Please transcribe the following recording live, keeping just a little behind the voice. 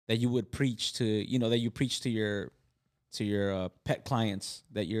that you would preach to, that you preach to your pet clients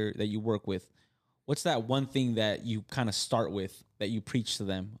that you work with? What's that one thing that you kind of start with, that you preach to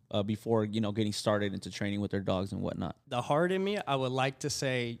them before, getting started into training with their dogs and whatnot? The heart in me, I would like to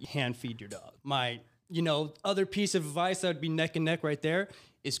say hand feed your dog. My, other piece of advice that would be neck and neck right there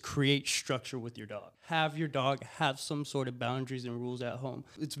is create structure with your dog. Have your dog have some sort of boundaries and rules at home.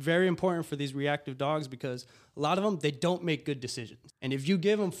 It's very important for these reactive dogs because a lot of them, they don't make good decisions. And if you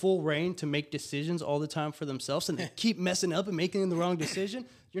give them full reign to make decisions all the time for themselves and they keep messing up and making the wrong decision,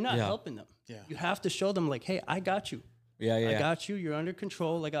 you're not helping them. Yeah. You have to show them like, hey, I got you. I got you. You're under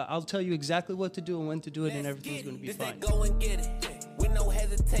control. Like I'll tell you exactly what to do and when to do it, and everything's going to be fine. Go and get it with no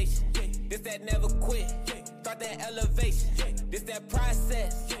hesitation. This that never quit. Start that elevation. This that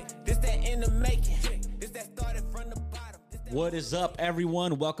process. This that in the making. This that started from the bottom. What is up,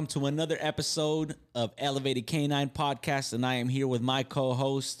 everyone? Welcome to another episode of Elevated Canine Podcast, and I am here with my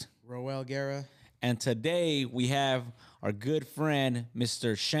co-host Roel Guerra. And today we have our good friend,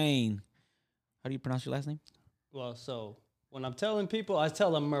 Mr. Shane. How do you pronounce your last name? Well, so when I'm telling people, I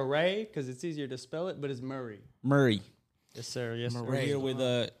tell them Murray because it's easier to spell it, but it's Murray. Murray. Yes, sir. Yes, sir. We're here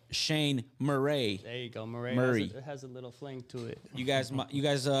with Shane Murray. There you go, Murray. It has a little fling to it. You guys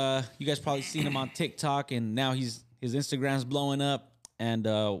probably seen him on TikTok, and now his Instagram's blowing up. And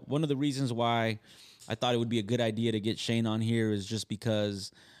one of the reasons why I thought it would be a good idea to get Shane on here is just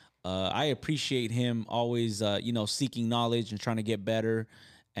because I appreciate him always, seeking knowledge and trying to get better.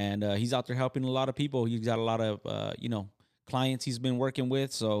 And he's out there helping a lot of people. He's got a lot of, clients he's been working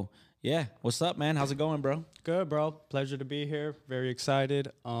with. So, yeah. What's up, man? How's it going, bro? Good, bro. Pleasure to be here. Very excited.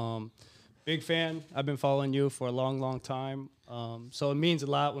 Big fan. I've been following you for a long, long time. So it means a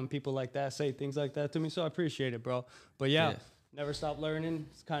lot when people like that say things like that to me. So I appreciate it, bro. But, yeah. Never stop learning.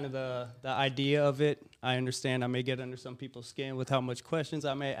 It's kind of the idea of it. I understand I may get under some people's skin with how much questions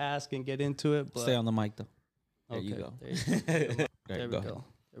I may ask and get into it. But stay on the mic, though. There you go.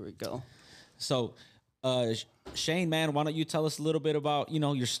 There we go. So, Shane, man, why don't you tell us a little bit about,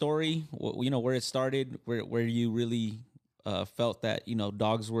 your story, where it started, where you really felt that,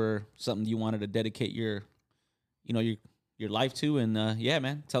 dogs were something you wanted to dedicate your life to. And,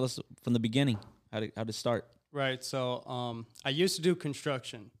 man, tell us from the beginning how to start. Right. So I used to do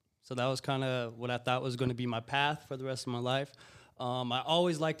construction. So that was kind of what I thought was going to be my path for the rest of my life. I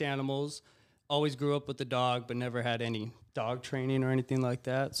always liked animals. Always grew up with the dog, but never had any dog training or anything like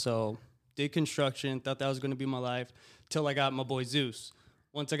that. So did construction, thought that was going to be my life, till I got my boy Zeus.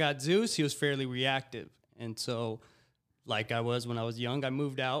 Once I got Zeus, he was fairly reactive. And so like I was when I was young, I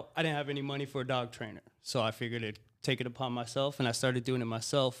moved out. I didn't have any money for a dog trainer. So I figured I'd take it upon myself, and I started doing it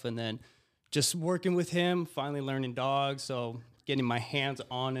myself. And then just working with him, finally learning dogs. So getting my hands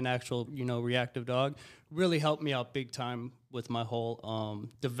on an actual, reactive dog really helped me out big time with my whole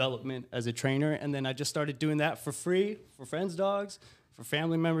development as a trainer. And then I just started doing that for free for friends' dogs, for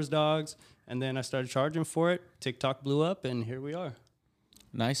family members' dogs. And then I started charging for it. TikTok blew up, and here we are.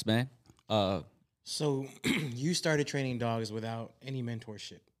 Nice, man. So you started training dogs without any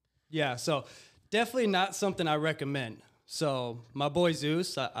mentorship. Yeah, so definitely not something I recommend. So my boy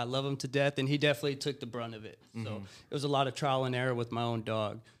Zeus, I love him to death, and he definitely took the brunt of it. Mm-hmm. So it was a lot of trial and error with my own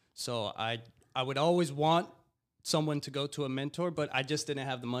dog. So I would always want someone to go to a mentor, but I just didn't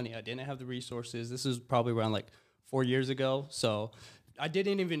have the money. I didn't have the resources. This was probably around like 4 years ago. So I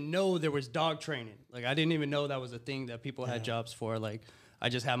didn't even know there was dog training. Like I didn't even know that was a thing that people had jobs for. Like I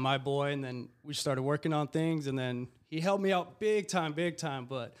just had my boy, and then we started working on things, and then he helped me out big time,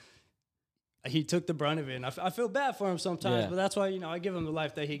 but he took the brunt of it, and I feel bad for him sometimes, but that's why, I give him the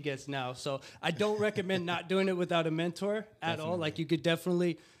life that he gets now. So I don't recommend not doing it without a mentor at all. Like you could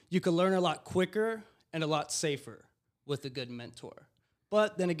learn a lot quicker and a lot safer with a good mentor.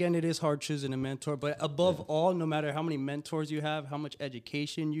 But then again, it is hard choosing a mentor. But above all, no matter how many mentors you have, how much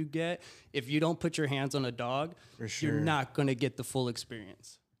education you get, if you don't put your hands on a dog, you're not going to get the full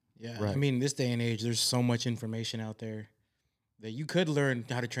experience. Yeah. Right. I mean, this day and age, there's so much information out there that you could learn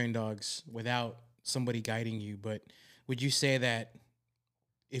how to train dogs without somebody guiding you. But would you say that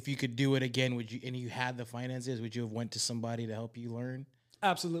if you could do it again, and you had the finances, would you have went to somebody to help you learn?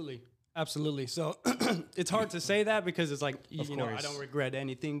 Absolutely. So it's hard to say that because it's like, I don't regret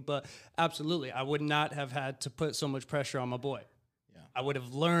anything, but absolutely. I would not have had to put so much pressure on my boy. Yeah. I would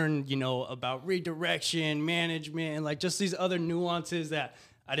have learned, about redirection, management, and like just these other nuances that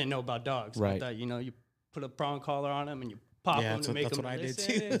I didn't know about dogs. Right. That, you put a prong collar on them and you pop them to make them listen. That's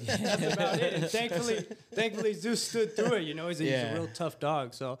what I did too. That's about it. And thankfully, Zeus stood through it. He's a real tough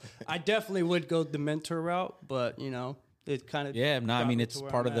dog. So I definitely would go the mentor route, but it kind of it's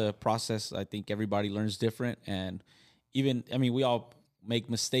part of the process. I think everybody learns different, and even we all make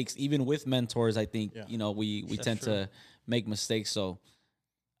mistakes. Even with mentors, I think, Yeah. you know, we tend true. to make mistakes. So,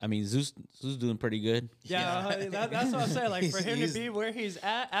 I mean, Zeus doing pretty good. Yeah, that's what I'm saying. Like, for him to He's- be where he's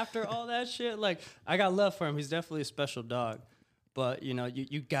at after all that shit, like, I got love for him. He's definitely a special dog. But, you know,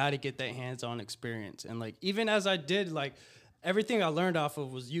 you got to get that hands-on experience. And, like, even as I did, like, everything I learned off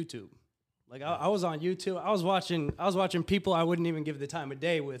of was YouTube. Like, I was on YouTube. I was watching people I wouldn't even give the time of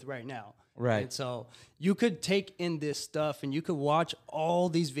day with right now. Right. And so you could take in this stuff and you could watch all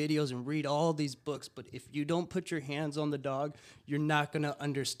these videos and read all these books, but if you don't put your hands on the dog, you're not going to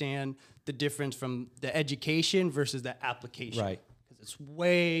understand the difference from the education versus the application. Right. Because it's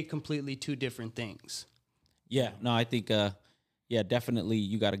way completely two different things. Yeah, no, I think, yeah, definitely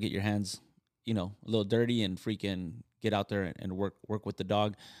you got to get your hands, you know, a little dirty and freaking get out there and work with the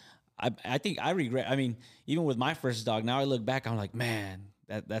dog. I think I regret, I mean, even with my first dog, now I look back, I'm like, man,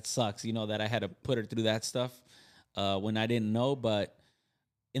 that sucks, you know, that I had to put her through that stuff when I didn't know.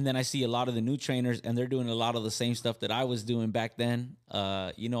 And then I see a lot of the new trainers and they're doing a lot of the same stuff that I was doing back then,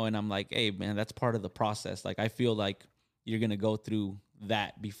 you know, and I'm like, hey, man, that's part of the process. Like, I feel like you're going to go through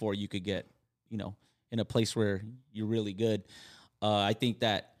that before you could get, you know, in a place where you're really good. I think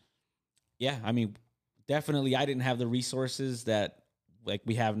that, yeah, I mean, definitely I didn't have the resources that like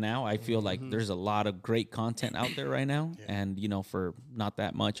we have now. I feel like there's a lot of great content out there right now. And, you know, for not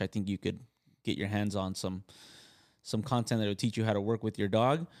that much, I think you could get your hands on some content that will teach you how to work with your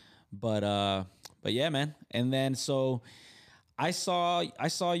dog. But yeah, man. And then, so I saw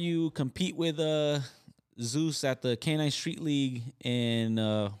you compete with, Zeus at the Canine Street League in,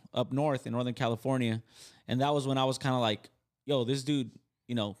 up north in Northern California. And that was when I was kind of like, yo, this dude,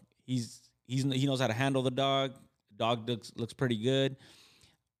 you know, he knows how to handle the dog. Dog looks pretty good.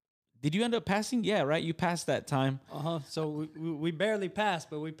 Did you end up passing? Yeah, right. You passed that time So we barely passed,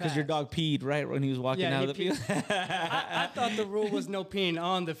 but we passed. because your dog peed right when he was walking out of the he field. I thought the rule was no peeing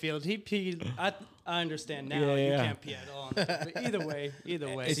on the field. He peed. I understand now. Yeah, You yeah. can't pee at all. On the field. But either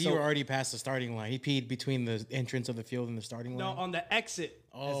way. So you were already past the starting line. He peed between the entrance of the field and the starting No, line. on the exit.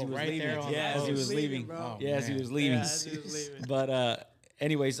 Oh, he was right leaving. there. On Yeah, the, as he was leaving. bro. Yeah, as he man. was leaving. Yeah, as he was leaving. But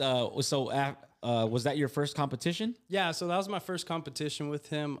anyways, so was that your first competition? Yeah, so that was my first competition with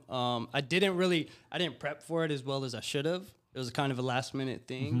him. I didn't prep for it as well as I should have. It was kind of a last minute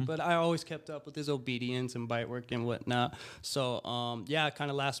thing, but I always kept up with his obedience and bite work and whatnot. So yeah, kind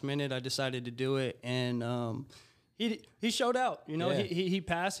of last minute, I decided to do it, and he showed out. You know, Yeah. he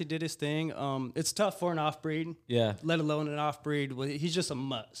passed. He did his thing. It's tough for an off breed. Yeah. Let alone an off breed. Well, he's just a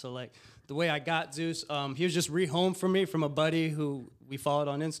mutt. So like the way I got Zeus, he was just rehomed for me from a buddy who we followed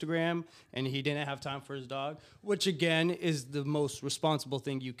on Instagram, and he didn't have time for his dog, which again is the most responsible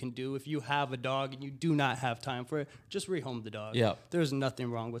thing you can do. If you have a dog and you do not have time for it, just rehome the dog. Yep. There's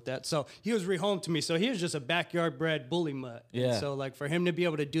nothing wrong with that. So he was rehomed to me. So he was just a backyard bred bully mutt. Yeah. And so like for him to be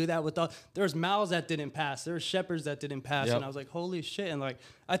able to do that with all, there's Mals that didn't pass. There were Shepherds that didn't pass. Yep. And I was like, holy shit. And like,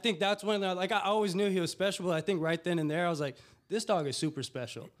 I think that's when, like, I always knew he was special, but I think right then and there, I was like, this dog is super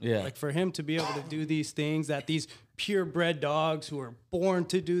special. Yeah. Like for him to be able to do these things that these purebred dogs who are born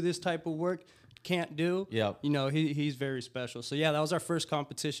to do this type of work can't do. Yep. You know, he's very special. So yeah, that was our first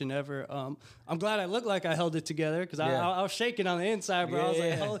competition ever. I'm glad I looked like I held it together because Yeah. I was shaking on the inside, bro. I was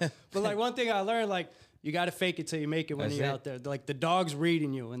Yeah. like, but like one thing I learned, like, you got to fake it till you make it when That's you're it. out there. Like the dog's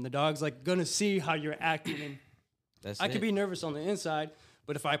reading you and the dog's like going to see how you're acting. And That's I it. could be nervous on the inside,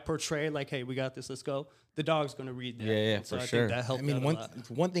 but if I portray like, hey, we got this, let's go, the dog's going to read that. Yeah, yeah, And so for I sure. think that helped I mean, out a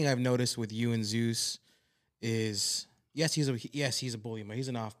lot. one thing I've noticed with you and Zeus is yes, he's a bully, but he's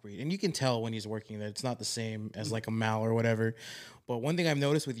an off breed, and you can tell when he's working that it's not the same as like a Mal or whatever. But one thing I've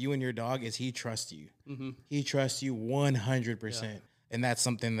noticed with you and your dog is he trusts you. He trusts you 100%, and that's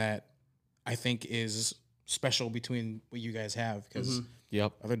something that I think is special between what you guys have because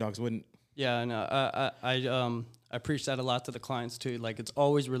Yep. other dogs wouldn't. Yeah, no, I preach that a lot to the clients too. Like it's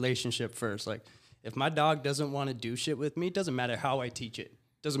always relationship first. Like if my dog doesn't want to do shit with me, it doesn't matter how I teach it.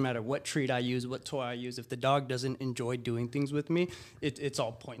 Doesn't matter what treat I use, what toy I use. If the dog doesn't enjoy doing things with me, it's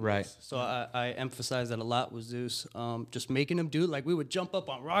all pointless. Right. So I emphasize that a lot with Zeus. Just making him do it. Like we would jump up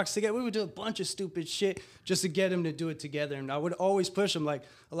on rocks together. We would do a bunch of stupid shit just to get him to do it together. And I would always push him. Like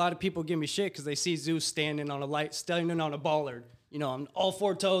a lot of people give me shit because they see Zeus standing on a bollard. You know, on all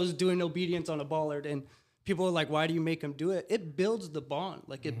four toes doing obedience on a bollard. And people are like, why do you make him do it? It builds the bond.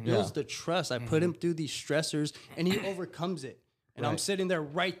 Like it builds the trust. I put him through these stressors and he overcomes it. And I'm sitting there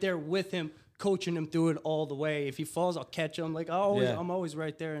right there with him, coaching him through it all the way. If he falls, I'll catch him. Like I'm always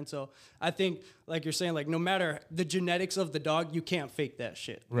right there. And so I think, like you're saying, like no matter the genetics of the dog, you can't fake that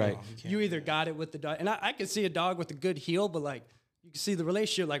shit. Right. You either got it with the dog. And I can see a dog with a good heel, but like you can see the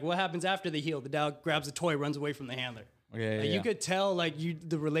relationship. Like what happens after the heel? The dog grabs the toy, runs away from the handler. Yeah, Like, you could tell like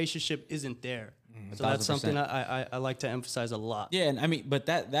the relationship isn't there. So that's something 1000%. I like to emphasize a lot. Yeah, and I mean, but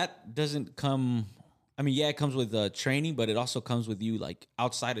that doesn't come. I mean, yeah, it comes with training, but it also comes with you like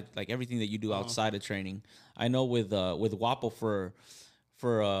outside of like everything that you do outside of training. I know with Wapo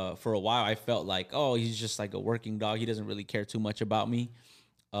for a while, I felt like, oh, he's just like a working dog. He doesn't really care too much about me.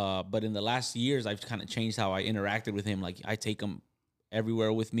 But in the last years, I've kind of changed how I interacted with him. Like I take him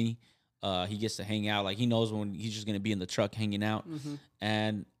everywhere with me. He gets to hang out. Like he knows when he's just gonna be in the truck hanging out.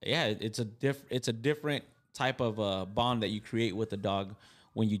 And yeah, it's a different type of bond that you create with the dog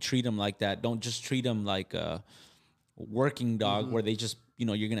when you treat him like that. Don't just treat him like a working dog where they just,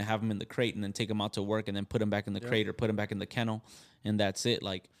 you're gonna have him in the crate and then take him out to work and then put him back in the crate or put him back in the kennel and that's it.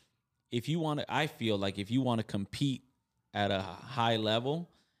 Like if you want to, I feel like if you want to compete at a high level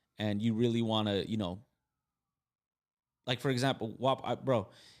and you really want to, like for example, bro,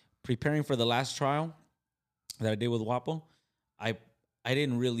 preparing for the last trial that I did with Wapo, I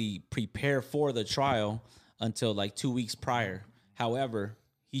didn't really prepare for the trial until like 2 weeks prior. However,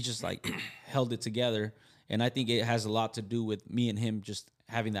 he just like held it together. And I think it has a lot to do with me and him just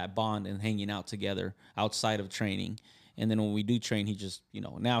having that bond and hanging out together outside of training. And then when we do train, he just,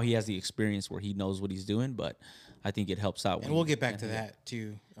 now he has the experience where he knows what he's doing, but I think it helps out. And we'll get back to that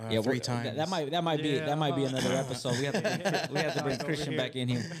too. 3 times. That might be another episode. We have to bring Christian back in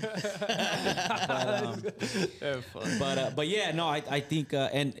here. But yeah, no, I think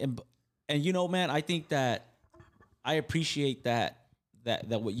and man, I think that I appreciate that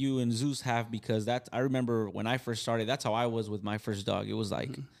what you and Zeus have, because I remember when I first started, that's how I was with my first dog. It was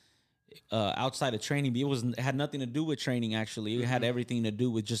like outside of training, but it had nothing to do with training. Actually, it had everything to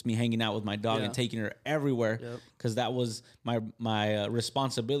do with just me hanging out with my dog and taking her everywhere, because that was my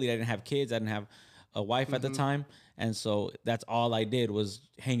responsibility. I didn't have kids. I didn't have a wife at the time, and so that's all I did was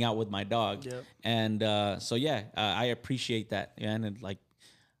hang out with my dog. And so yeah, I appreciate that, and like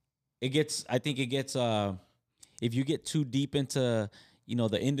I think it gets if you get too deep into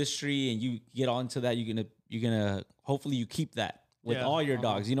the industry and you get all into that, you're gonna hopefully you keep that with all your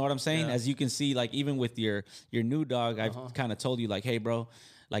dogs. You know what I'm saying? As you can see, like even with your new dog, I've kind of told you like, hey bro,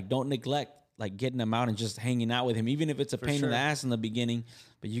 like don't neglect like getting him out and just hanging out with him, even if it's a pain in the ass in the beginning.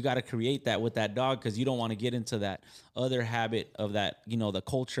 But you got to create that with that dog, because you don't want to get into that other habit of that, the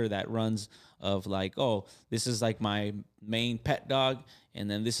culture that runs of like, oh, this is like my main pet dog, and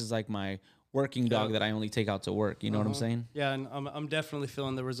then this is like my working dog that I only take out to work. You know what I'm saying? Yeah, and I'm definitely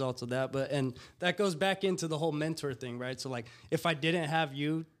feeling the results of that. And that goes back into the whole mentor thing, right? So like if I didn't have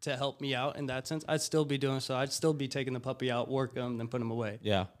you to help me out in that sense, I'd still be doing so. I'd still be taking the puppy out, work him, then put him away.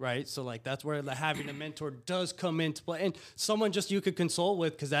 Yeah. Right? So like that's where having a mentor does come into play. And someone just you could consult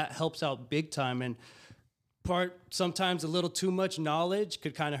with, because that helps out big time. And sometimes a little too much knowledge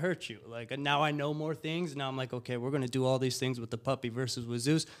could kind of hurt you. Like now I know more things. Now I'm like, okay, we're going to do all these things with the puppy versus with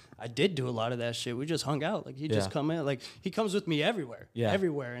Zeus. I did do a lot of that shit. We just hung out. Like he just come in, like he comes with me everywhere,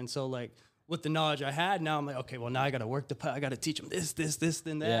 everywhere. And so like with the knowledge I had, now I'm like, okay, well now I got to work the puppy. I got to teach him this,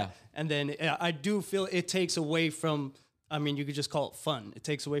 then that. Yeah. And then I do feel it takes away from, I mean, you could just call it fun. It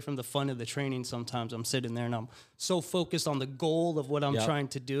takes away from the fun of the training. Sometimes I'm sitting there and I'm so focused on the goal of what I'm trying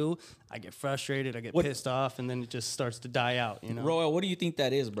to do. I get frustrated, I get pissed off, and then it just starts to die out, Royal, what do you think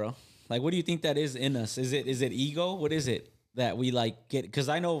that is, bro? Like, what do you think that is in us? Is it ego? What is it that we like get? Because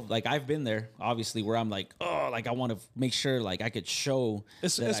I know, like, I've been there, obviously, where I'm like, oh, like, I want to make sure, like, I could show.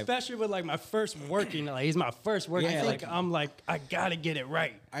 Especially with, like, my first working, like, he's my first working. Yeah, like, I'm like, I got to get it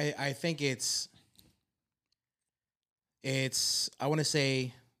right. I think it's I want to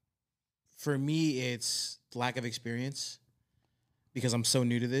say, for me, it's lack of experience, because I'm so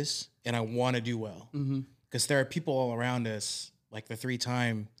new to this and I want to do well. Because there are people all around us, like the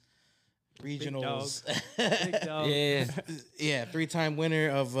 3-time regionals. Big dog. Yeah, 3-time winner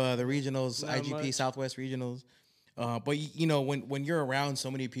of the regionals, not IGP much. Southwest regionals. But when you're around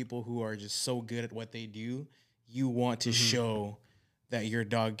so many people who are just so good at what they do, you want to show that your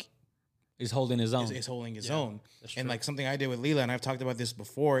dog is holding his own. Is holding his own. And like something I did with Leela, and I've talked about this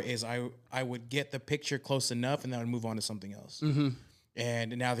before, is I would get the picture close enough and then I would move on to something else.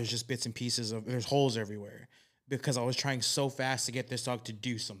 And now there's just bits and pieces there's holes everywhere, because I was trying so fast to get this dog to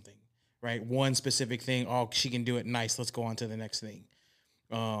do something, right? One specific thing. Oh, she can do it. Nice. Let's go on to the next thing.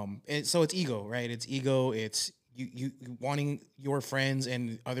 And so it's ego, right? It's ego. It's you wanting your friends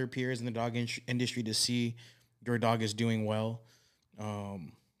and other peers in the dog industry to see your dog is doing well.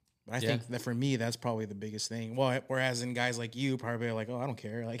 But I think that for me, that's probably the biggest thing. Well, whereas in guys like you, probably are like, oh, I don't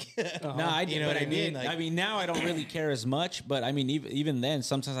care. Like, no, I did. But I mean, like, I mean, now I don't really care as much. But I mean, even then,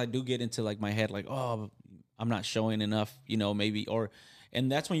 sometimes I do get into like my head, like, oh, I'm not showing enough, maybe.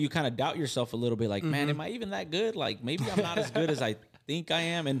 and that's when you kind of doubt yourself a little bit. Like, man, Mm-hmm. am I even that good? Like, maybe I'm not as good as I think I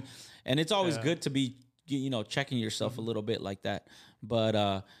am. And it's always good to be, checking yourself a little bit like that.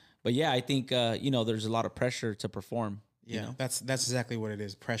 But yeah, I think there's a lot of pressure to perform. Yeah, that's exactly what it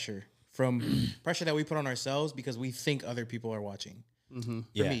is. Pressure from pressure that we put on ourselves because we think other people are watching. For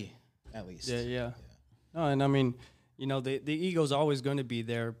me, at least. Yeah. No, and I mean, the ego's always going to be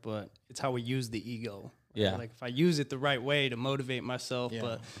there, but it's how we use the ego. Right? Yeah. Like if I use it the right way to motivate myself,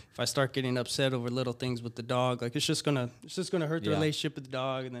 but if I start getting upset over little things with the dog, like it's just gonna hurt the relationship with the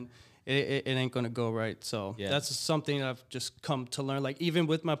dog, and then it ain't gonna go right. So that's something I've just come to learn. Like even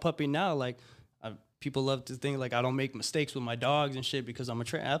with my puppy now, like people love to think like I don't make mistakes with my dogs and shit because I'm a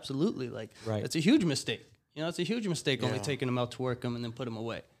trainer. Absolutely, like it's a huge mistake. It's a huge mistake only taking them out to work them and then put them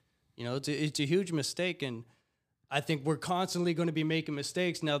away. It's a huge mistake, and I think we're constantly going to be making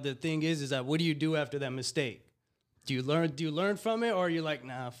mistakes. Now the thing is that what do you do after that mistake? Do you learn from it, or are you like,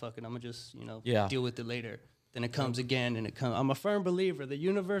 nah, fuck it, I'm gonna just deal with it later? Then it comes again, and it comes. I'm a firm believer the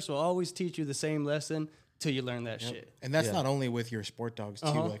universe will always teach you the same lesson till you learn that shit. And that's not only with your sport dogs too.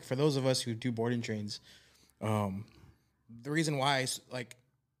 Like for those of us who do boarding trains, the reason why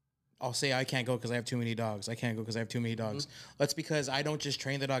I'll say I can't go because I have too many dogs. I can't go because I have too many dogs. That's because I don't just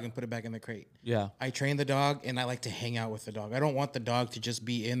train the dog and put it back in the crate. Yeah. I train the dog and I like to hang out with the dog. I don't want the dog to just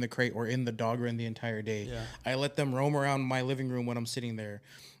be in the crate or in the dog run the entire day. Yeah. I let them roam around my living room when I'm sitting there.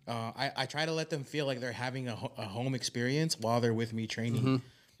 I try to let them feel like they're having a home experience while they're with me training.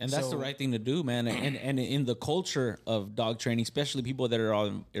 And that's the right thing to do, man. And in the culture of dog training, especially people that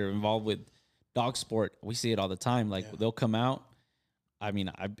are involved with dog sport, we see it all the time. Like they'll come out. I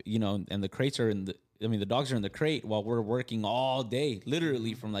mean, and the crates are the dogs are in the crate while we're working all day,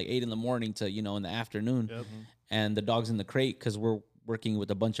 literally from like 8 a.m. to, in the afternoon. Yep. And the dog's in the crate because we're working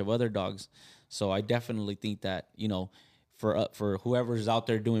with a bunch of other dogs. So I definitely think that, for whoever's out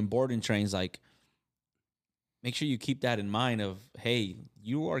there doing boarding trains, like, make sure you keep that in mind of, hey,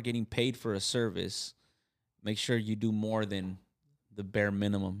 you are getting paid for a service. Make sure you do more than the bare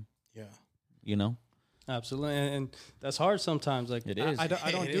minimum. Yeah. Absolutely, and that's hard sometimes. Like it is. I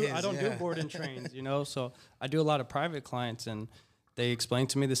don't do boarding trains, So I do a lot of private clients, and they explain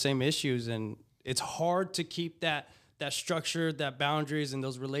to me the same issues, and it's hard to keep that structure, that boundaries, and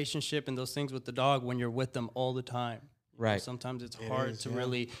those relationship and those things with the dog when you're with them all the time. Right. Sometimes it's hard to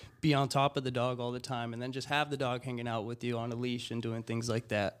really be on top of the dog all the time, and then just have the dog hanging out with you on a leash and doing things like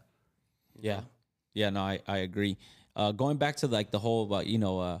that. Yeah. Yeah. No, I agree. Going back to like the whole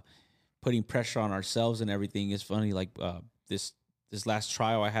about putting pressure on ourselves and everything is funny. Like this last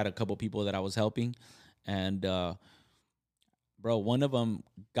trial, I had a couple people that I was helping, and bro, one of them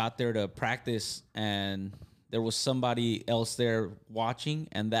got there to practice, and there was somebody else there watching,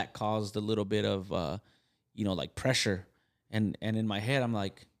 and that caused a little bit of like pressure. And in my head, I'm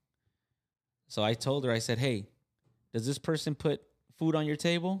like, so I told her, I said, hey, does this person put food on your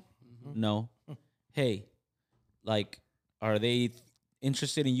table? No. Hey, like, are they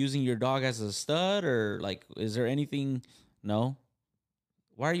interested in using your dog as a stud, or like, is there anything? No.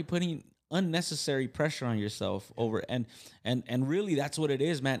 Why are you putting unnecessary pressure on yourself over? And really, that's what it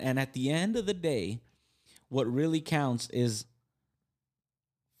is, man. And at the end of the day, what really counts is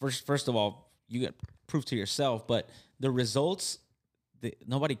first of all, you get proof to yourself, but the results,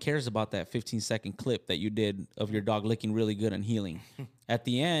 nobody cares about that 15-second clip that you did of your dog looking really good and healing. At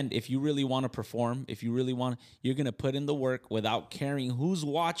the end, if you really want to perform, you're going to put in the work without caring who's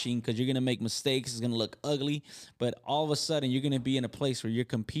watching, because you're going to make mistakes. It's going to look ugly, but all of a sudden you're going to be in a place where you're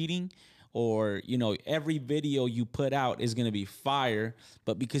competing, or, every video you put out is going to be fire,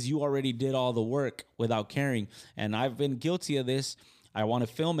 but because you already did all the work without caring. And I've been guilty of this. I want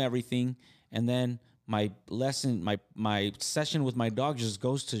to film everything, and then my session with my dog just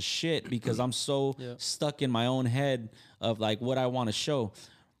goes to shit because I'm so stuck in my own head of like what I want to show.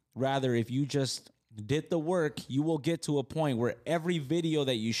 Rather, if you just did the work, you will get to a point where every video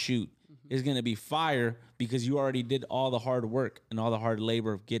that you shoot is going to be fire because you already did all the hard work and all the hard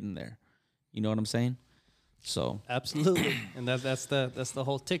labor of getting there. You know what I'm saying? So absolutely, and that's the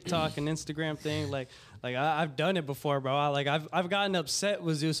whole TikTok and Instagram thing. Like I've done it before, bro. I've gotten upset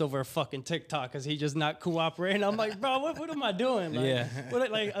with Zeus over a fucking TikTok because he just not cooperating. I'm like, bro, what am I doing?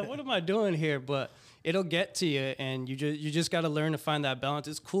 What am I doing here? But it'll get to you, and you just got to learn to find that balance.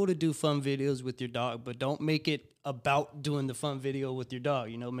 It's cool to do fun videos with your dog, but don't make it about doing the fun video with your dog.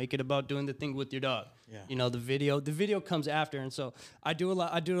 Make it about doing the thing with your dog. Yeah. The video comes after, and so I do a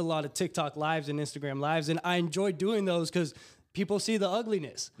lot of TikTok lives and Instagram lives, and I enjoy doing those because people see the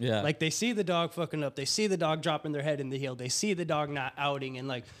ugliness. Yeah. Like they see the dog fucking up. They see the dog dropping their head in the heel. They see the dog not outing. And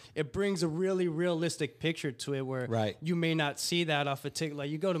like it brings a really realistic picture to it where Right. you may not see that off of TikTok. Like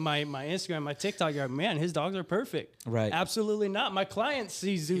you go to my Instagram, my TikTok, you're like, man, his dogs are perfect. Right. Absolutely not. My clients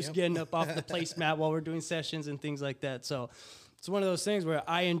see Zeus getting up off the placemat while we're doing sessions and things like that. So it's one of those things where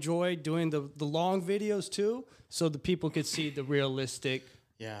I enjoy doing the long videos too, so the people could see the realistic.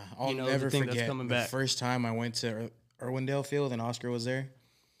 Yeah, I'll the never thing that's forget coming the back. first time I went to Irwindale Field and Oscar was there.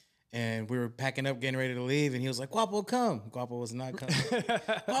 And we were packing up, getting ready to leave, and he was like, Guapo, come. Guapo was not coming.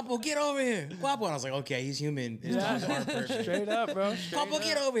 Guapo, get over here. Guapo. And I was like, okay, he's human. His dogs are perfect. Straight up, bro. Guapo,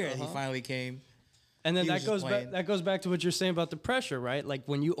 get over here. And he finally came. And then He was that just goes back. playing. That goes back to what you're saying about the pressure, right? Like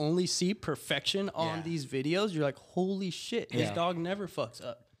when you only see perfection on Yeah. these videos, you're like, "Holy shit, his Yeah. dog never fucks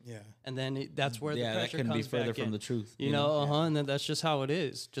up." Yeah. And then that's where the Yeah, that pressure couldn't be comes further back from in. the truth, You you know, and then that's just how it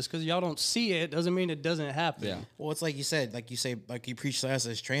is. Just because y'all don't see it doesn't mean it doesn't happen. Yeah. Well, it's like you said, like you preach to us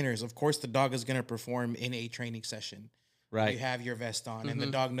as trainers. Of course, the dog is going to perform in a training session. Right. You have your vest on, and the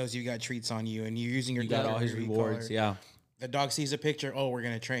dog knows you got treats on you, and you're using your You got collar all his or your rewards. collar. Yeah. The dog sees a picture. Oh, we're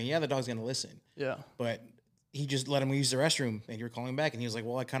going to train. Yeah, the dog's going to listen. Yeah. But he just let him use the restroom, and you were calling back, and he was like,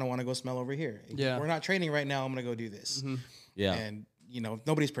 well, I kind of want to go smell over here. Yeah. We're not training right now. I'm going to go do this. Yeah. And,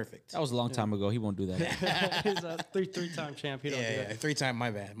 nobody's perfect. That was a long time ago. He won't do that. He's a three-time champ. He don't do Yeah, that. 3-time,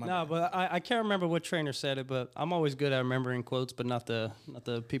 my bad. My No, bad. but I can't remember what trainer said it, but I'm always good at remembering quotes, but not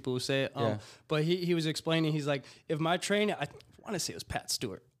the people who say it. Yeah. But he was explaining, he's like, if my training, I want to say it was Pat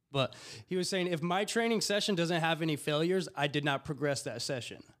Stewart, but he was saying, if my training session doesn't have any failures, I did not progress that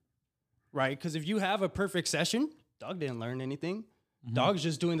session, right? Because if you have a perfect session, dog didn't learn anything. Dog's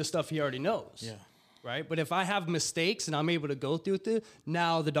just doing the stuff he already knows. Yeah. Right. But if I have mistakes and I'm able to go through it,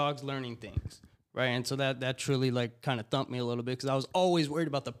 now the dog's learning things. Right. And so that truly like kind of thumped me a little bit because I was always worried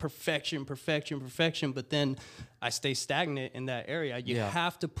about the perfection. But then I stay stagnant in that area. You Yeah.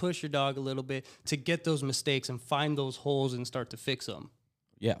 have to push your dog a little bit to get those mistakes and find those holes and start to fix them.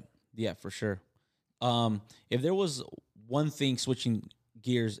 Yeah, yeah, for sure. If there was one thing, switching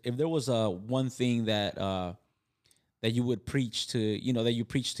gears, if there was one thing that that you would preach to, that you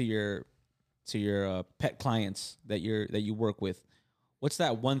preach to your pet clients that you work with, what's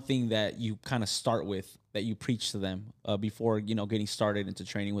that one thing that you kind of start with that you preach to them before getting started into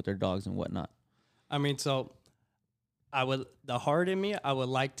training with their dogs and whatnot? I mean, so the heart in me, I would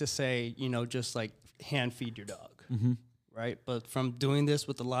like to say, just like hand feed your dog. Right. But from doing this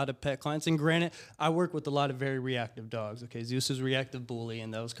with a lot of pet clients, and granted, I work with a lot of very reactive dogs. Okay. Zeus is a reactive bully,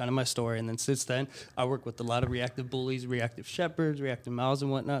 and that was kind of my story. And then since then, I work with a lot of reactive bullies, reactive shepherds, reactive mouths, and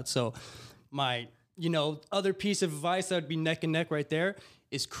whatnot. So my, other piece of advice that would be neck and neck right there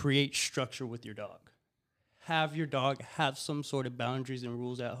is create structure with your dog. Have your dog have some sort of boundaries and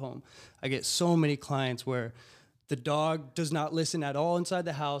rules at home. I get so many clients where the dog does not listen at all inside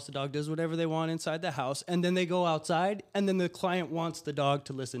the house. The dog does whatever they want inside the house. And then they go outside, and then the client wants the dog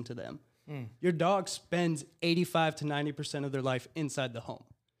to listen to them. Your dog spends 85 to 90% of their life inside the home.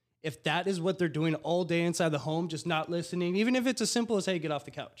 If that is what they're doing all day inside the home, just not listening, even if it's as simple as, hey, get off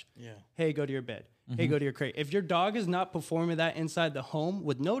the couch. Yeah. Hey, go to your bed. Hey, go to your crate. If your dog is not performing that inside the home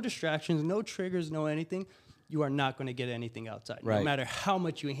with no distractions, no triggers, no anything, you are not going to get anything outside. Right. No matter how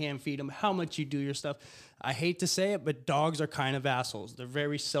much you hand feed them, how much you do your stuff. I hate to say it, but dogs are kind of assholes. They're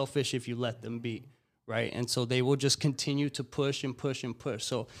very selfish if you let them be, right? And so they will just continue to push and push and push.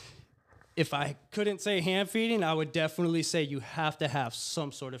 So if I couldn't say hand feeding, I would definitely say you have to have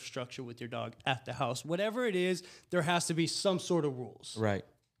some sort of structure with your dog at the house. Whatever it is, there has to be some sort of rules. Right.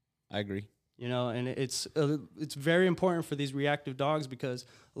 I agree. And it's very important for these reactive dogs because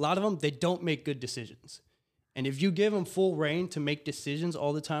a lot of them, they don't make good decisions. And if you give them full reign to make decisions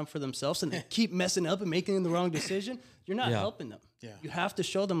all the time for themselves and they keep messing up and making the wrong decision, you're not helping them. Yeah. You have to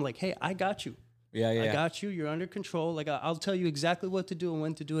show them like, hey, I got you. Yeah. I got you. You're under control. Like I'll tell you exactly what to do and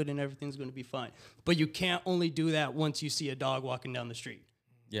when to do it, and everything's going to be fine. But you can't only do that once you see a dog walking down the street.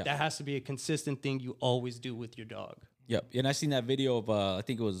 Yeah. That has to be a consistent thing you always do with your dog. Yep. And I seen that video of I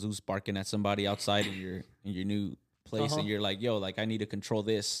think it was Zeus barking at somebody outside in your new place, and you're like, yo, like I need to control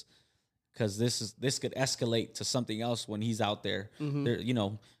this because this could escalate to something else when he's out there. There,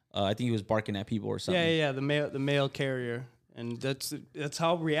 I think he was barking at people or something. Yeah. The male carrier, and that's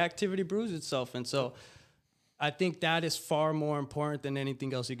how reactivity brews itself. And so, I think that is far more important than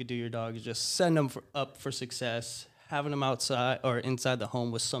anything else you could do. Your dog is just setting them up for success, having them outside or inside the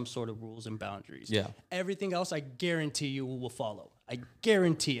home with some sort of rules and boundaries. Yeah. Everything else, I guarantee you will follow. I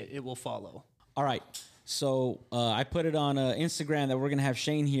guarantee it will follow. All right. So I put it on Instagram that we're going to have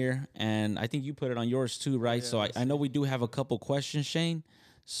Shane here, and I think you put it on yours too, right? So I know we do have a couple questions, Shane.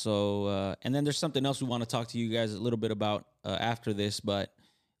 So, and then there's something else we want to talk to you guys a little bit about after this, but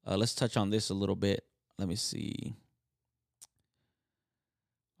let's touch on this a little bit. Let me see.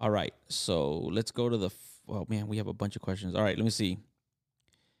 All right, so let's go to the. Oh man, we have a bunch of questions. All right, let me see.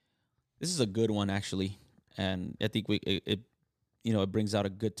 This is a good one actually, and I think it brings out a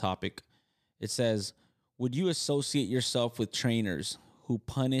good topic. It says, "Would you associate yourself with trainers who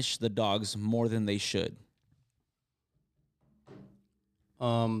punish the dogs more than they should?"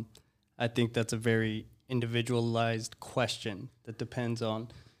 I think that's a very individualized question that depends on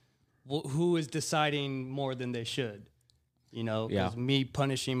who is deciding more than they should. You know, because me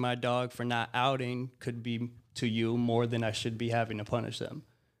punishing my dog for not outing could be to you more than I should be having to punish them.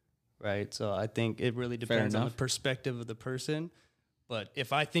 Right. So I think it really depends on the perspective of the person. But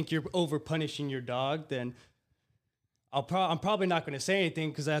if I think you're over punishing your dog, then I'm probably not going to say anything,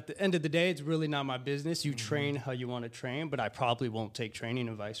 because at the end of the day, it's really not my business. You train how you want to train, but I probably won't take training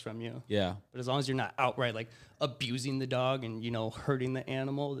advice from you. Yeah. But as long as you're not outright like abusing the dog and, hurting the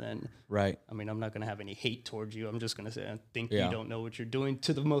animal, then Right. I mean, I'm not going to have any hate towards you. I'm just going to say, I think you don't know what you're doing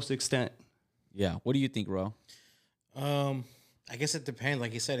to the most extent. Yeah. What do you think, Ro? I guess it depends.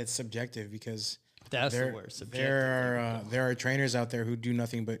 Like you said, it's subjective, because That's the word. Subjective. There are trainers out there who do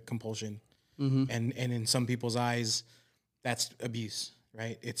nothing but compulsion, and in some people's eyes, that's abuse,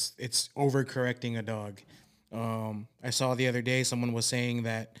 right? It's overcorrecting a dog. I saw the other day someone was saying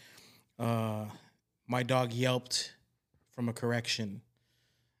that my dog yelped from a correction,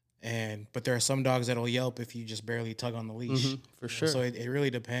 but there are some dogs that'll yelp if you just barely tug on the leash. For sure. So it really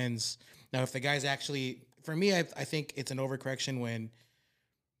depends. Now, if the guy's actually, for me, I think it's an overcorrection when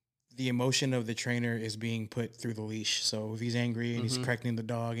the emotion of the trainer is being put through the leash. So if he's angry and he's correcting the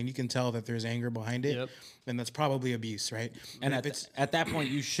dog, and you can tell that there's anger behind it, then that's probably abuse, right? And at that point,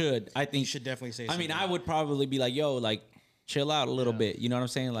 you should. I think you should definitely say I something. mean, I would probably be like, yo, like, chill out a little bit. You know what I'm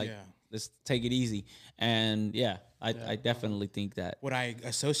saying? Like, let's take it easy. And I definitely think that. Would I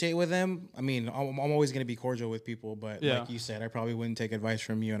associate with them? I mean, I'm always going to be cordial with people, but like you said, I probably wouldn't take advice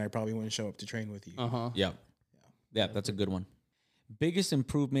from you, and I probably wouldn't show up to train with you. Yeah, that's a good one. Biggest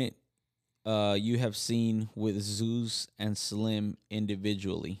improvement you have seen with Zeus and Slim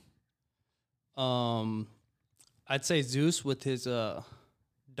individually? I'd say Zeus with his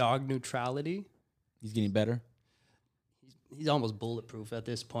dog neutrality. He's getting better. He's almost bulletproof at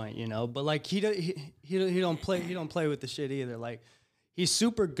this point, But like he don't play with the shit either. Like, he's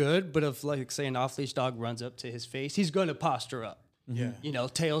super good, but if like say an off leash dog runs up to his face, he's gonna posture up. Yeah.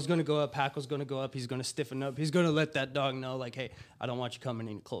 Tail's gonna go up, hackle's gonna go up. He's gonna stiffen up. He's gonna let that dog know, like, hey, I don't want you coming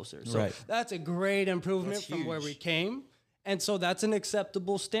any closer. So that's a great improvement from where we came. And so that's an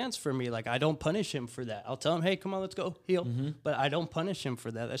acceptable stance for me. Like, I don't punish him for that. I'll tell him, hey, come on, let's go, heel. But I don't punish him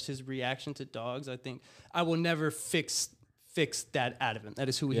for that. That's his reaction to dogs. I think I will never fix that out of him. That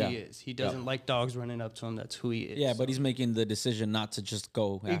is who he is. He doesn't like dogs running up to him. That's who he is. Yeah, but he's making the decision not to just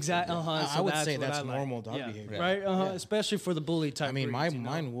go. Exactly. So I would say that's normal dog behavior. Right? Especially for the bully type. I mean, breeds,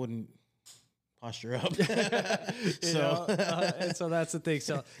 mine wouldn't posture up. And so that's the thing.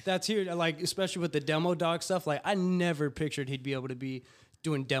 So that's here, like, especially with the demo dog stuff. Like, I never pictured he'd be able to be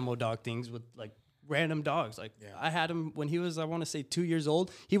doing demo dog things with like random dogs. Like, I had him when he was, I want to say 2 years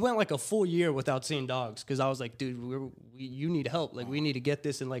old. He went like a full year without seeing dogs, because I was like, dude, you need help. Like, we need to get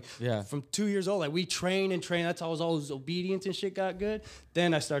this. And like, from 2 years old, like, we train and train. That's how I was always obedient and shit got good.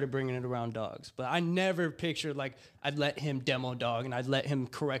 Then I started bringing it around dogs. But I never pictured like I'd let him demo dog and I'd let him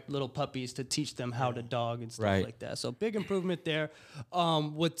correct little puppies to teach them how to dog and stuff like that. So big improvement there.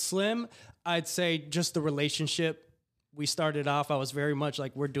 With Slim, I'd say just the relationship. We started off, I was very much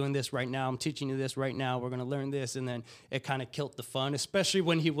like, we're doing this right now. I'm teaching you this right now. We're going to learn this. And then it kind of killed the fun, especially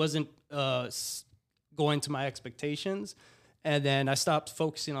when he wasn't going to my expectations. And then I stopped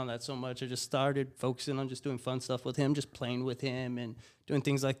focusing on that so much. I just started focusing on just doing fun stuff with him, just playing with him and doing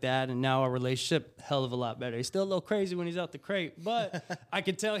things like that. And now our relationship, hell of a lot better. He's still a little crazy when he's out the crate, but I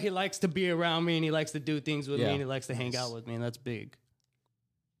can tell he likes to be around me and he likes to do things with me and he likes to hang out with me. And that's big.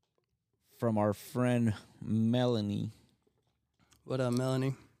 From our friend Melanie. What up,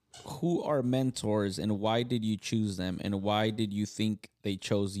 Melanie? Who are mentors and why did you choose them? And why did you think they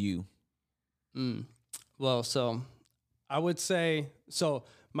chose you? Well, so I would say, so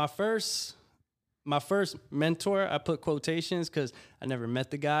my first mentor, I put quotations because I never met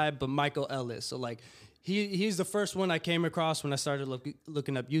the guy, but Michael Ellis. So like he's the first one I came across when I started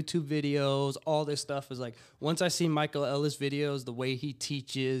looking up YouTube videos. All this stuff is like, once I see Michael Ellis videos, the way he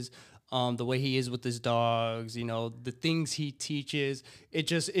teaches, the way he is with his dogs, the things he teaches, it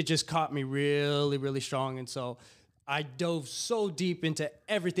just caught me really, really strong. And so I dove so deep into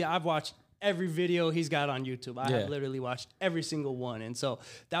everything. I've watched every video he's got on YouTube. I have literally watched every single one. And so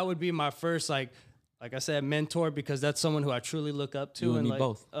that would be my first, like, like I said, mentor, because that's someone who I truly look up to. You and me like,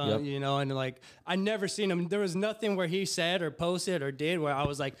 both. Yep. You know, and like I never seen him. There was nothing where he said or posted or did where I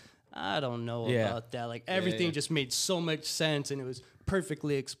was like, I don't know about that. Like everything just made so much sense and it was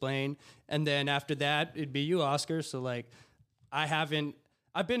perfectly explained. And then after that, it'd be you, Oscar. So like I've been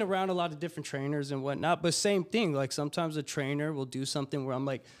around a lot of different trainers and whatnot, but same thing. Like sometimes a trainer will do something where I'm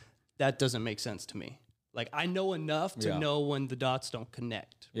like, that doesn't make sense to me. Like I know enough to know when the dots don't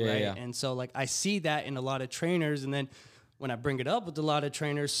connect, right? Yeah. And so like I see that in a lot of trainers, and then when I bring it up with a lot of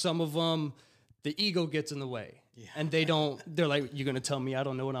trainers, some of them, the ego gets in the way. Yeah. And they're like, you're going to tell me I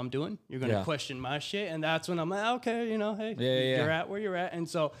don't know what I'm doing? You're going to question my shit? And that's when I'm like, okay, you know, hey, you're at where you're at. And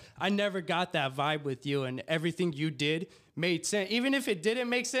so I never got that vibe with you, and everything you did made sense. Even if it didn't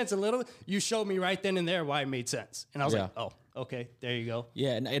make sense a little, you showed me right then and there why it made sense. And I was like, oh, okay, there you go.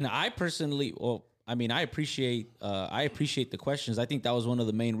 Yeah. And I personally, I appreciate the questions. I think that was one of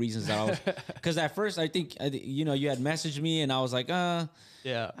the main reasons that I was, because at first I think, you had messaged me and I was like, I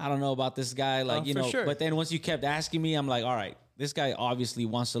don't know about this guy. Like, sure. But then once you kept asking me, I'm like, all right, this guy obviously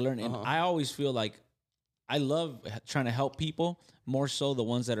wants to learn. And I always feel like I love trying to help people, more so the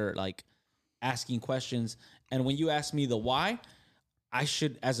ones that are like asking questions. And when you ask me the why,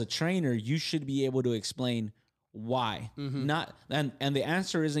 as a trainer, you should be able to explain why. And the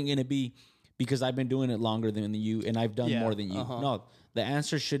answer isn't going to be, because I've been doing it longer than you and I've done more than you. No, the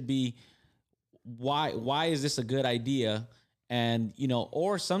answer should be why is this a good idea? And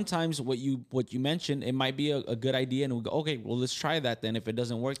or sometimes what you mentioned, it might be a good idea, and we go, okay, well, let's try that then. If it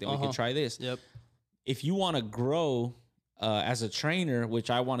doesn't work, then we can try this. Yep. If you want to grow as a trainer,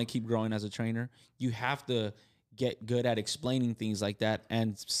 which I want to keep growing as a trainer, you have to get good at explaining things like that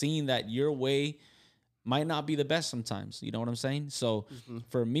and seeing that your way might not be the best sometimes. You know what I'm saying? So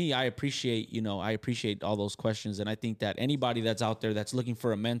for me, I appreciate all those questions. And I think that anybody that's out there that's looking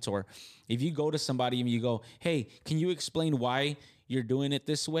for a mentor, if you go to somebody and you go, hey, can you explain why you're doing it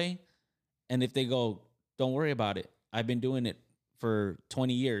this way? And if they go, don't worry about it, I've been doing it for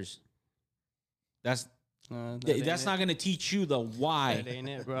 20 years. That's not going to teach you the why that ain't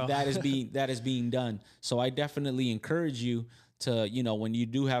it, bro. that is being done. So I definitely encourage you to, when you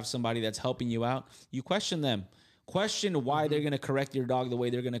do have somebody that's helping you out, you question them. Question why they're going to correct your dog the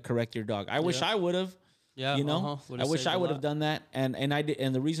way they're going to correct your dog. I wish I would have. Yeah, I wish I would have done that, and I did.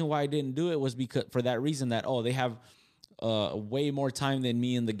 And the reason why I didn't do it was because for that reason that they have way more time than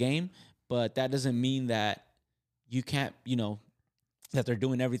me in the game, but that doesn't mean that you can't, that they're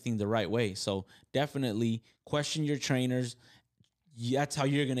doing everything the right way. So definitely question your trainers. That's how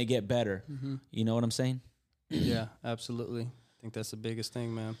you're going to get better. You know what I'm saying? Yeah, absolutely. I think that's the biggest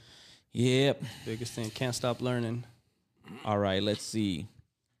thing, man. Yep. Biggest thing. Can't stop learning. All right, let's see.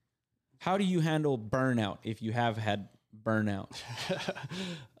 How do you handle burnout if you have had burnout?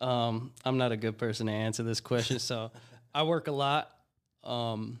 I'm not a good person to answer this question. So I work a lot.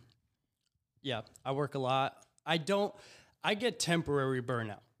 I work a lot. I get temporary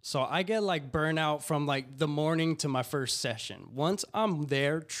burnout. So I get like burnout from like the morning to my first session. Once I'm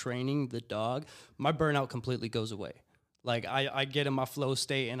there training the dog, my burnout completely goes away. Like I get in my flow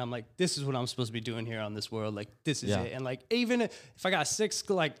state and I'm like, this is what I'm supposed to be doing here on this world. Like this is it. And like, even if I got 6,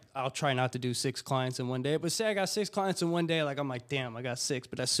 like I'll try not to do 6 clients in one day, but say I got 6 clients in one day, like I'm like, damn, I got 6.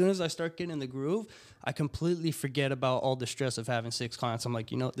 But as soon as I start getting in the groove, I completely forget about all the stress of having 6 clients. I'm like,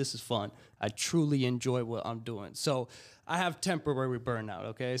 this is fun. I truly enjoy what I'm doing. So I have temporary burnout,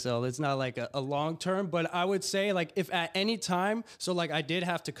 okay? So it's not like a long term, but I would say like if at any time, so like I did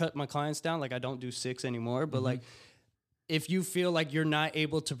have to cut my clients down, like I don't do 6 anymore, but like if you feel like you're not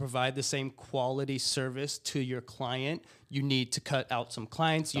able to provide the same quality service to your client, you need to cut out some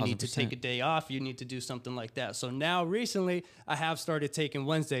clients. You 100%. Need to take a day off. You need to do something like that. So now recently I have started taking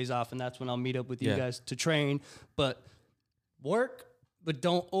Wednesdays off, and that's when I'll meet up with you guys to train. But work, but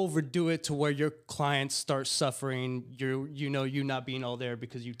don't overdo it to where your clients start suffering. You not being all there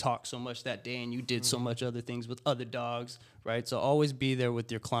because you talked so much that day and you did so much other things with other dogs, right? So always be there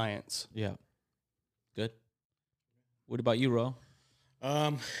with your clients. Yeah. Good. What about you, Ro?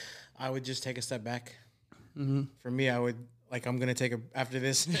 I would just take a step back. For me, I would I'm gonna take after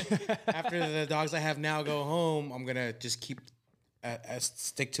this, after the dogs I have now go home. I'm gonna just keep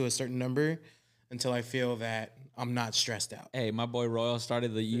stick to a certain number until I feel that I'm not stressed out. Hey, my boy Royal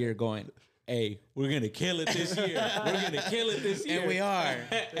started the year going, hey, we're going to kill it this year. We're going to kill it this year. And we are.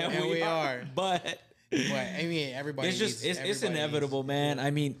 and we are. But I mean, everybody it's inevitable, man.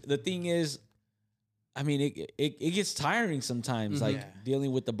 I mean, the thing is, it gets tiring sometimes,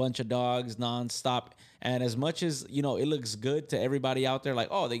 dealing with a bunch of dogs nonstop. And as much as, it looks good to everybody out there, like,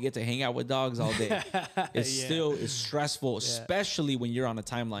 oh, they get to hang out with dogs all day. It's still stressful, especially when you're on a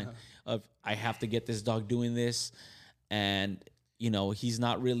timeline. of I have to get this dog doing this, and he's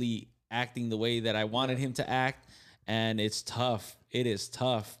not really acting the way that I wanted him to act, and it's tough. It is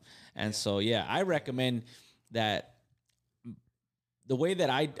tough. And so I recommend that. The way that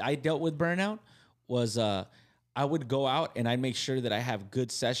I dealt with burnout was I would go out and I'd make sure that I have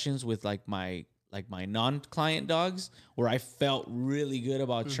good sessions with my non-client dogs where I felt really good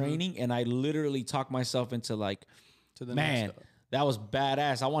about training, and I literally talk myself into man, that was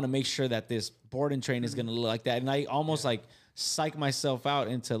badass. I want to make sure that this board and train is going to look like that. And I almost psych myself out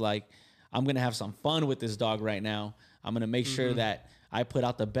into I'm going to have some fun with this dog right now. I'm going to make sure that I put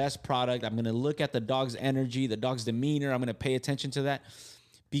out the best product. I'm going to look at the dog's energy, the dog's demeanor. I'm going to pay attention to that,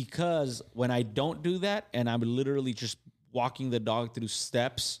 because when I don't do that and I'm literally just walking the dog through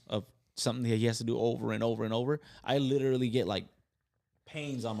steps of something that he has to do over and over and over, I literally get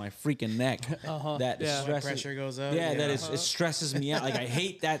pains on my freaking neck. That stresses, pressure goes up. It stresses me out. I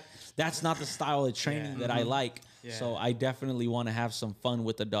hate that. That's not the style of training that I like. Yeah. So I definitely want to have some fun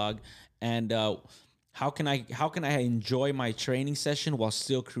with the dog. And how can I enjoy my training session while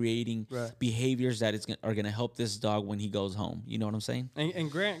still creating behaviors that are going to help this dog when he goes home? You know what I'm saying?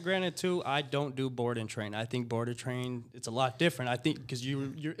 And granted too, I don't do board and train. I think board and train, it's a lot different. I think because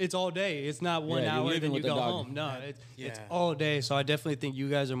it's all day. It's not 1 hour then you go home. No, it's all day. So I definitely think you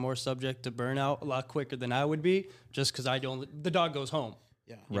guys are more subject to burnout a lot quicker than I would be, just because the dog goes home.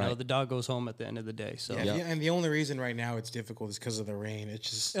 Yeah, you know, the dog goes home at the end of the day. So and the only reason right now it's difficult is because of the rain. It's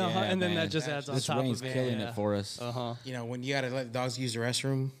just and then that just adds on top of it. This rain's killing it for us. When you got to let the dogs use the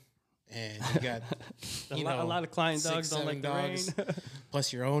restroom, and you got a lot of client dogs don't like the rain,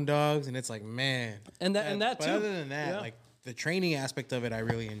 plus your own dogs, and it's man. And that but too. Other than that, the training aspect of it, I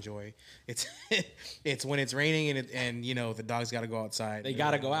really enjoy. It's when it's raining and the dogs got to go outside. They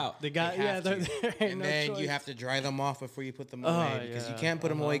got to go out. And then you have to dry them off before you put them away, because you can't put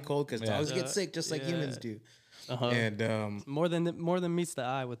them away cold, because dogs get sick just like humans do. And more than meets the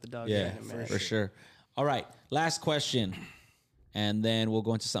eye with the dog. Yeah, for sure. All right, last question, and then we'll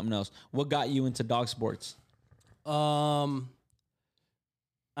go into something else. What got you into dog sports? I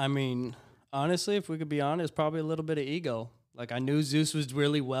mean, honestly, if we could be honest, probably a little bit of ego. I knew Zeus was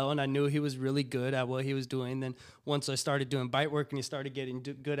really well, and I knew he was really good at what he was doing. Then once I started doing bite work and he started getting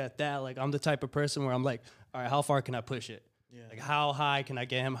good at that, I'm the type of person where I'm all right, how far can I push it? Yeah. How high can I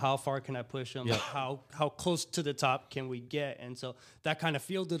get him? How far can I push him? How close to the top can we get? And so that kind of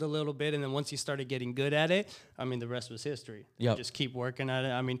fueled it a little bit. And then once he started getting good at it, the rest was history. Just keep working at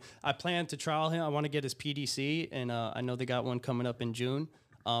it. I plan to trial him. I want to get his PDC, and I know they got one coming up in June.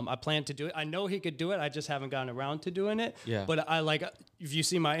 I plan to do it. I know he could do it. I just haven't gotten around to doing it. Yeah. But if you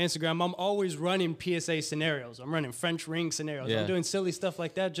see my Instagram, I'm always running PSA scenarios. I'm running French ring scenarios. Yeah. I'm doing silly stuff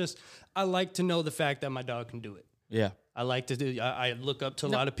like that. I like to know the fact that my dog can do it. Yeah. I like to do. I look up to a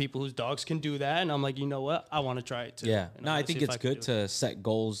lot of people whose dogs can do that, and I'm like, you know what? I want to try it too. Yeah. No, I think it's good to set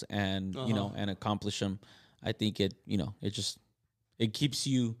goals and and accomplish them. I think it keeps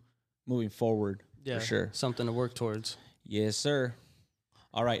you moving forward. Yeah, for sure. Something to work towards. Yes, sir.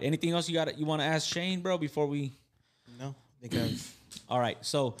 All right. Anything else you want to ask Shane, bro, before we? No, I think I've. All right.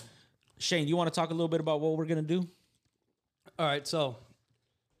 So, Shane, you want to talk a little bit about what we're gonna do? All right. So,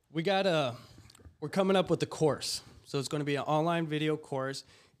 we're coming up with the course. So it's going to be an online video course.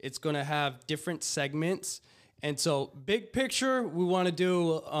 It's going to have different segments. And so big picture, we want to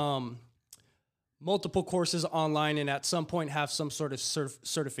do multiple courses online and at some point have some sort of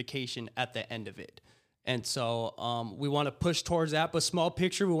certification at the end of it. And so we want to push towards that. But small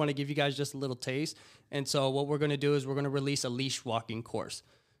picture, we want to give you guys just a little taste. And so what we're going to do is we're going to release a leash walking course.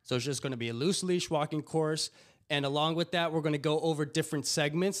 So it's just going to be a loose leash walking course. And along with that, we're going to go over different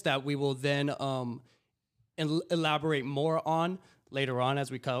segments that we will then elaborate more on later on as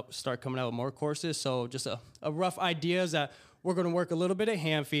we start coming out with more courses. So just a rough idea is that we're going to work a little bit of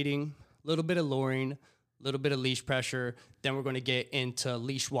hand feeding, a little bit of luring, a little bit of leash pressure. Then we're going to get into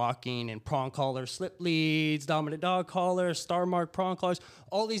leash walking and prong collar, slip leads, dominant dog collar, star mark prong collars,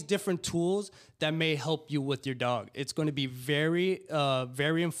 all these different tools that may help you with your dog. It's going to be very,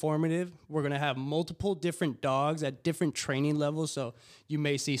 very informative. We're going to have multiple different dogs at different training levels. So you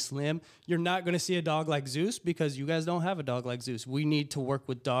may see Slim. You're not going to see a dog like Zeus because you guys don't have a dog like Zeus. We need to work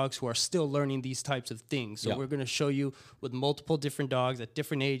with dogs who are still learning these types of things. So we're going to show you with multiple different dogs at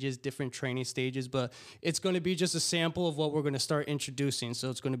different ages, different training stages, but it's going to be just a sample of what we're going to start introducing. So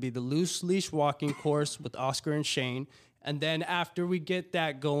it's going to be the loose leash walking course with Oscar and Shane. And then after we get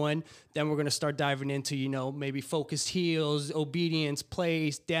that going, then we're going to start diving into, maybe focused heels, obedience,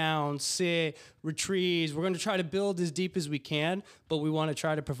 place, down, sit, retrieves. We're going to try to build as deep as we can, but we want to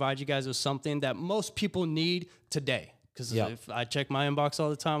try to provide you guys with something that most people need today. Because Yep. if I check my inbox all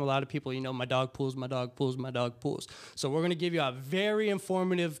the time, a lot of people, my dog pulls, my dog pulls, my dog pulls. So we're going to give you a very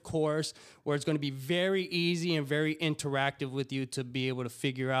informative course where it's going to be very easy and very interactive with you to be able to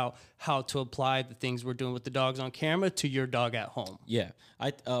figure out how to apply the things we're doing with the dogs on camera to your dog at home. Yeah,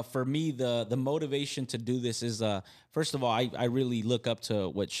 for me the motivation to do this is first of all I really look up to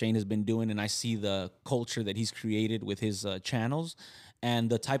what Shane has been doing, and I see the culture that he's created with his channels, and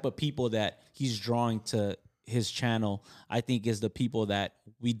the type of people that he's drawing to his channel. I think is the people that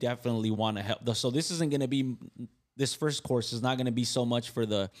we definitely want to help. So this isn't going to be. This first course is not going to be so much for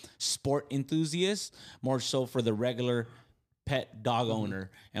the sport enthusiasts, more so for the regular pet dog owner.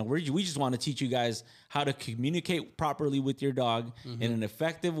 And we just want to teach you guys how to communicate properly with your dog in an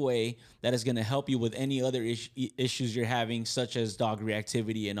effective way that is going to help you with any other issues you're having, such as dog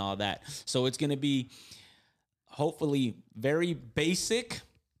reactivity and all that. So it's going to be hopefully very basic,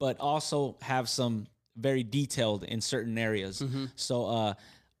 but also have some very detailed in certain areas. So,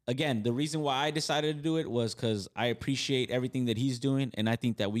 again, the reason why I decided to do it was because I appreciate everything that he's doing, and I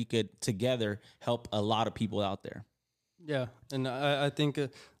think that we could together help a lot of people out there. Yeah, and I think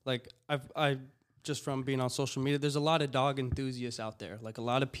I just from being on social media, there's a lot of dog enthusiasts out there. Like a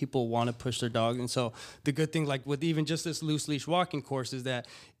lot of people want to push their dog, and so the good thing, like with even just this loose leash walking course, is that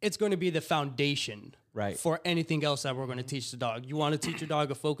it's going to be the foundation. Right. For anything else that we're going to teach the dog. You want to teach your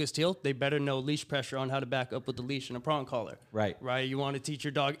dog a focused heel, they better know leash pressure on how to back up with the leash and a prong collar. Right. Right. You want to teach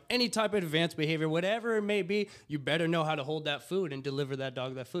your dog any type of advanced behavior, whatever it may be, you better know how to hold that food and deliver that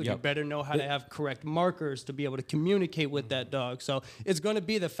dog that food. Yep. You better know how to have correct markers to be able to communicate with that dog. So it's going to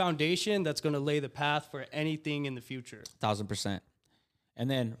be the foundation that's going to lay the path for anything in the future. 1,000%. And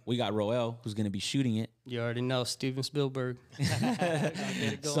then we got Roel, who's going to be shooting it. You already know, Steven Spielberg.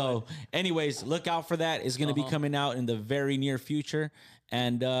 So, anyways, look out for that. It's going to be coming out in the very near future.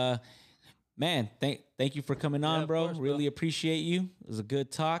 And, man, thank you for coming on, bro. Course, really appreciate you. It was a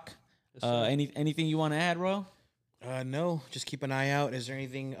good talk. Anything you want to add, Ro? No, just keep an eye out. Is there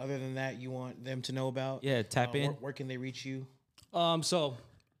anything other than that you want them to know about? Yeah, tap in. Where can they reach you? So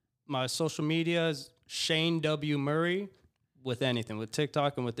my social media is Shane W. Murray. With anything, with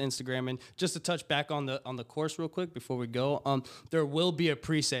TikTok and with Instagram. And just to touch back on the course real quick before we go, there will be a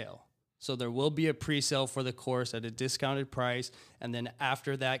pre-sale. So there will be a pre-sale for the course at a discounted price. And then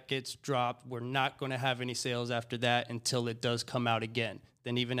after that gets dropped, we're not going to have any sales after that until it does come out again.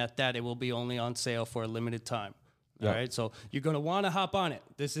 Then even at that, it will be only on sale for a limited time. All right. So you're going to want to hop on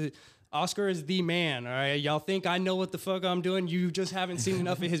it. Oscar is the man. All right. Y'all think I know what the fuck I'm doing. You just haven't seen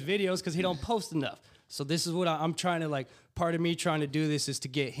enough of his videos because he don't post enough. So this is what I'm trying to part of me trying to do this is to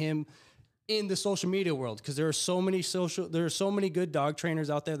get him in the social media world, because there are so many good dog trainers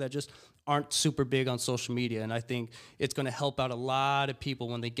out there that just aren't super big on social media. And I think it's going to help out a lot of people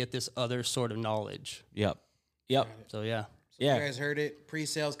when they get this other sort of knowledge. Yep. So yeah. You guys heard it.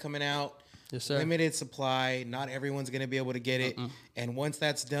 Pre-sales coming out. Yes, sir. Limited supply. Not everyone's going to be able to get it. And once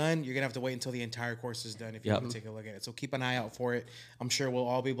that's done, you're going to have to wait until the entire course is done if you want to take a look at it. So keep an eye out for it. I'm sure we'll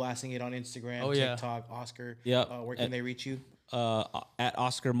all be blasting it on Instagram, TikTok, Oscar. Where can they reach you? At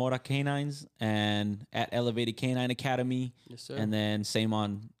Oscar Mora Canines and at Elevated Canine Academy. Yes, sir. And then same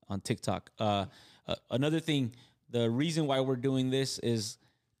on TikTok. Another thing, the reason why we're doing this is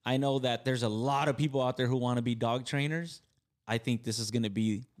I know that there's a lot of people out there who want to be dog trainers. I think this is going to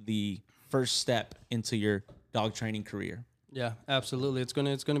be the first step into your dog training career. Yeah, absolutely. It's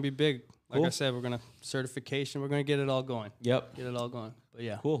gonna be big. Like I said, we're gonna certification. We're gonna get it all going. Yep. Get it all going. But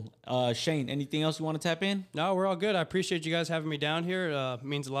yeah. Cool. Shane, anything else you want to tap in? No, we're all good. I appreciate you guys having me down here. It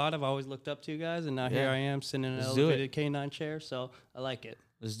means a lot. I've always looked up to you guys, and now here I am sitting in an elevated canine chair. So I like it.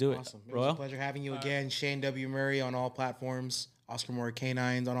 Let's do it. Awesome. It was a pleasure having you again. Shane W. Murray on all platforms. Oscar Mora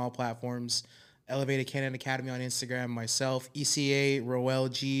Canines on all platforms. Elevated Canine Academy on Instagram. Myself, ECA Roel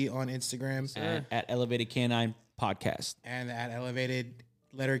G on Instagram. At Elevated Canine Podcast. And at Elevated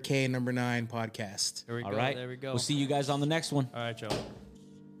letter K number 9 podcast. There we All go. right. There we go. We'll see you guys on the next one. All right, Joe.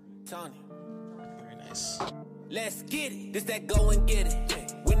 Tony, Very nice. let's get it. This that go and get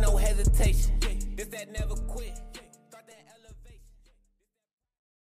it. With no hesitation. This that never quit.